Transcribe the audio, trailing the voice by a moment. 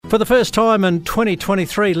For the first time in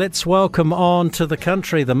 2023, let's welcome on to the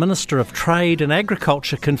country the Minister of Trade and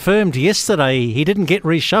Agriculture. Confirmed yesterday he didn't get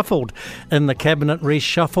reshuffled in the Cabinet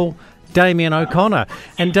reshuffle, Damien O'Connor.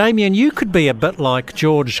 And Damien, you could be a bit like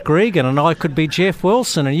George Gregan and I could be Jeff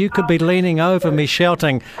Wilson, and you could be leaning over me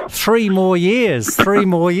shouting, 3 more years, 3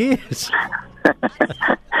 more years.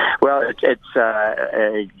 Well, it's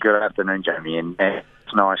a good afternoon, Jamie, and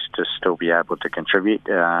it's nice to still be able to contribute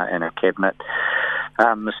in a Cabinet,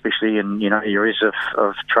 especially in areas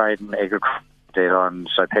of trade and agriculture that I'm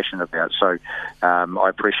so passionate about. So I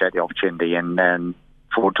appreciate the opportunity and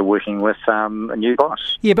forward to working with a new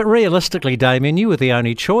boss. Yeah, but realistically, Damien, you were the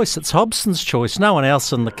only choice. It's Hobson's choice. No one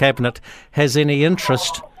else in the Cabinet has any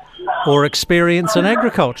interest or experience in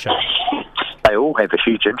agriculture. They all have a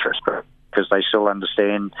huge interest, because they still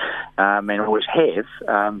understand and always have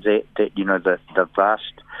that the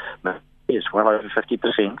vast is well over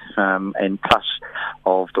 50% and plus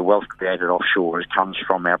of the wealth created offshore comes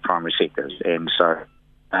from our primary sectors. And so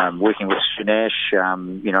working with Nash,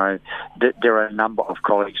 there are a number of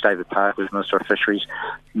colleagues, David Parker, who's Minister of Fisheries,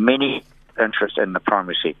 many interest in the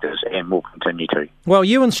primary sectors and will continue to. Well,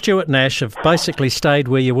 you and Stuart Nash have basically stayed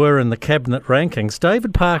where you were in the Cabinet rankings.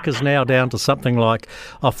 David Parker's now down to something like,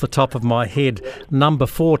 off the top of my head, number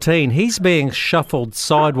 14. He's being shuffled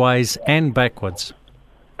sideways and backwards.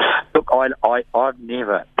 Look, I've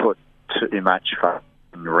never put too much for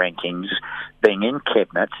rankings. Being in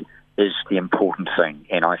Cabinet is the important thing,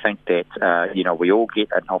 and I think that we all get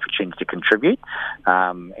an opportunity to contribute,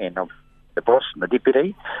 and the boss and the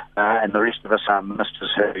deputy, and the rest of us are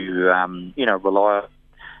ministers who rely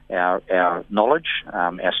on our knowledge,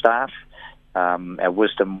 our staff, our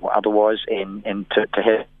wisdom otherwise, and to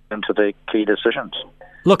have into the key decisions.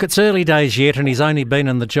 Look, it's early days yet, and he's only been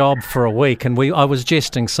in the job for a week, and I was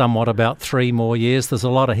jesting somewhat about 3 more years. There's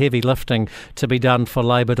a lot of heavy lifting to be done for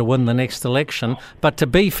Labor to win the next election, but to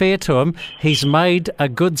be fair to him, he's made a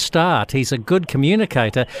good start. He's a good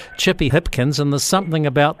communicator, Chippy Hipkins, and there's something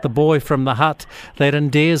about the boy from the hut that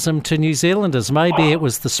endears him to New Zealanders. Maybe it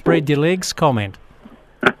was the spread your legs comment.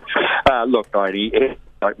 Look,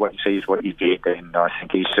 like what you see is what you get, and I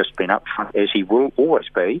think he's just been upfront, as he will always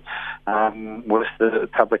be, with the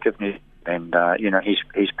public of New Zealand. And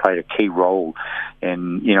he's played a key role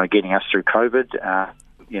in getting us through COVID.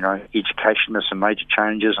 Education, there's some major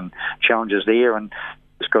changes and challenges there, and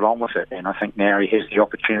he's got on with it. And I think now he has the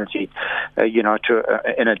opportunity,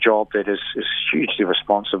 to in a job that is hugely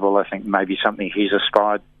responsible. I think maybe something he's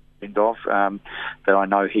aspired of, that I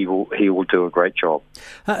know he will do a great job.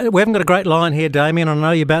 We haven't got a great line here, Damien. I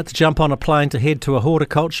know you're about to jump on a plane to head to a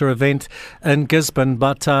horticulture event in Gisborne,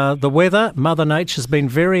 but the weather, Mother Nature's been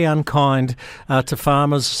very unkind to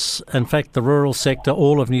farmers, in fact the rural sector,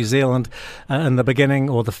 all of New Zealand, in the beginning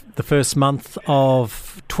or the first month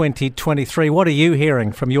of 2023. What are you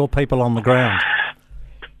hearing from your people on the ground?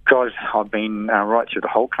 Guys, I've been right through the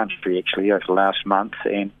whole country actually over the last month,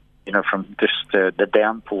 and from just the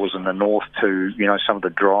downpours in the north to, some of the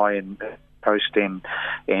dry and coast and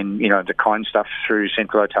the kind stuff through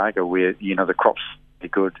central Otago where, the crops are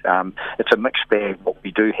good. It's a mixed bag. What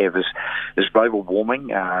we do have is global warming,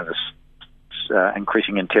 this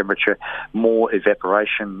increasing in temperature, more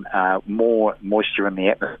evaporation, more moisture in the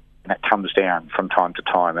atmosphere, and it comes down from time to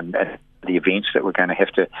time. And the events that we're going to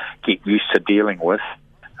have to get used to dealing with,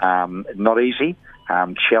 not easy.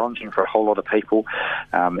 Challenging for a whole lot of people.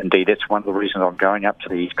 Indeed, that's one of the reasons I'm going up to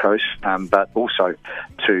the East Coast, but also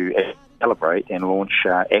to celebrate and launch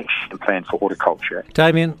action plan for horticulture.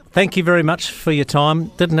 Damien, thank you very much for your time.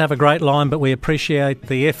 Didn't have a great line, but we appreciate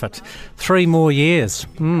the effort. 3 more years.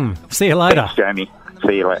 See you later. Thanks, Jamie.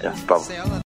 See you later. Bye.